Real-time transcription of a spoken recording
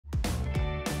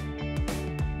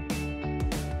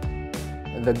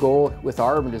The goal with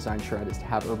our urban design charrette is to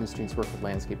have urban students work with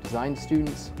landscape design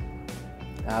students.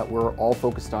 We're all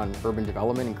focused on urban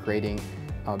development and creating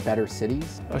better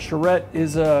cities. A charrette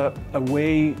is a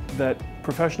way that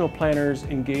professional planners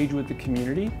engage with the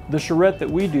community. The charrette that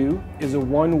we do is a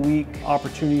one-week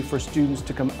opportunity for students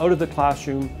to come out of the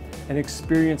classroom and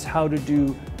experience how to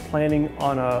do planning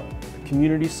on a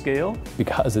community scale.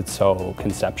 Because it's so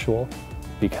conceptual,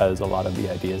 because a lot of the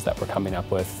ideas that we're coming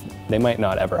up with, they might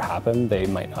not ever happen, they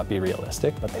might not be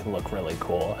realistic, but they look really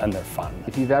cool and they're fun.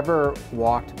 If you've ever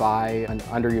walked by an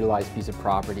underutilized piece of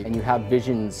property and you have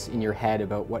visions in your head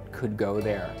about what could go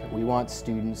there, we want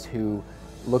students who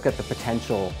look at the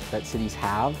potential that cities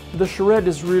have. The charrette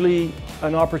is really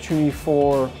an opportunity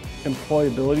for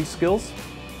employability skills.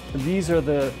 These are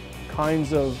the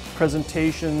kinds of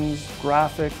presentations,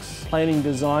 graphics, planning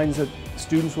designs that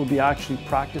students will be actually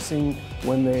practicing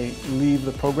when they leave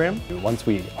the program. Once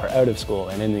we are out of school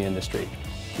and in the industry,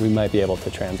 we might be able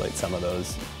to translate some of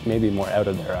those, maybe more out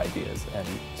of their ideas, and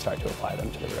start to apply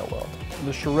them to the real world.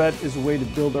 The charrette is a way to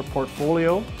build their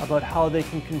portfolio about how they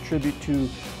can contribute to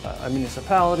a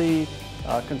municipality,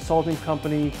 a consulting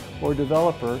company, or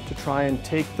developer to try and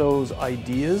take those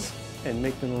ideas and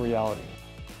make them a reality.